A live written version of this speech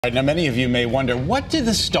Right, now, many of you may wonder, what did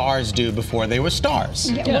the stars do before they were stars?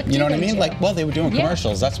 Yeah, you know what I mean? Like, well, they were doing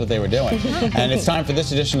commercials. That's what they were doing. And it's time for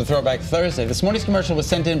this edition of Throwback Thursday. This morning's commercial was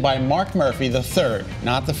sent in by Mark Murphy, the third.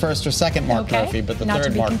 Not the first or second Mark Murphy, but the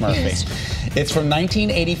third Mark Murphy. It's from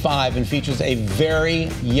 1985 and features a very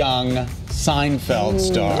young Seinfeld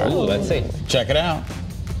star. Ooh, let's see. Check it out.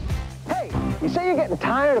 You say you're getting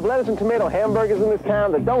tired of lettuce and tomato hamburgers in this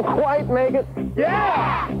town that don't quite make it?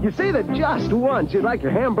 Yeah! You say that just once you'd like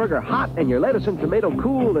your hamburger hot and your lettuce and tomato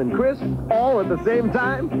cool and crisp all at the same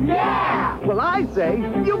time? Yeah! Well, I say,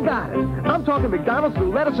 you got it. I'm talking McDonald's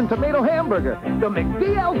new lettuce and tomato hamburger, the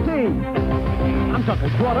McDLT. I'm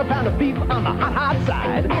talking quarter pound of beef on the hot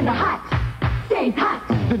side. And the hot stays hot.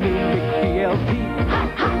 The new McDLT.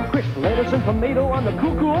 Hot, hot. Crisp lettuce and tomato on the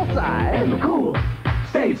cool side. And the cool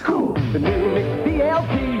stays cool. The new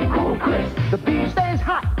McDLT. Cool crisp. The beef stays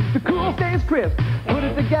hot, the cool stays crisp. Put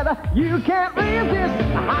it together, you can't resist. The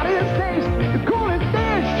hottest taste, the coolest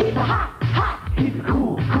dish. Keep it hot, hot. Keep it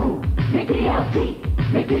cool, cool. McDLT,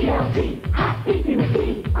 McDLT. Hot, beefy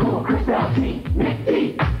McD. Cool crisp LT,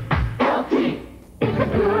 McDLT. It's a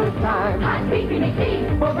good time. Hot, beefy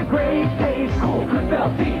McD. For the great taste. Cool crisp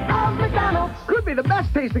LT. Of McDonald's. Could be the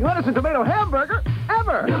best tasting lettuce and tomato hamburger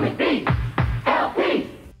ever. New McD. LT.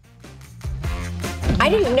 I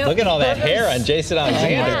didn't know. Look at all that hair on Jason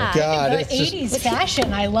Alexander. Yeah, God, the it's just 80s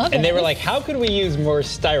fashion. I love it. And they were like, how could we use more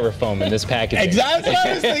styrofoam in this packaging? Exactly what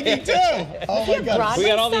I was thinking, too. Oh, my God. We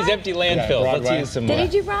got all these empty landfills. Let's use some more. Did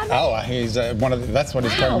he do Broadway? Oh, he's one of that's what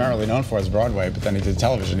he's primarily known for is Broadway, but then he did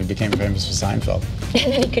television. He became famous for Seinfeld.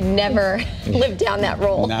 And then he could never live down that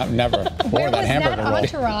role. No, never. Where Or that was hamburger that roll.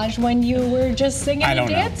 entourage when you were just singing I and don't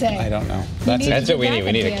dancing? know. I don't know. That's what we need.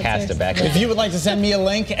 We need a Backup cast dancers. of backup. If you would like to send me a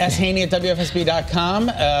link, shaney@wfsb.com.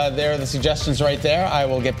 There are the suggestions right there. I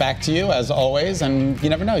will get back to you, as always. And you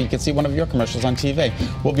never know, you could see one of your commercials on TV.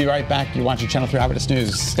 We'll be right back. You're watching Channel 3 Eyewitness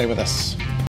News. Stay with us.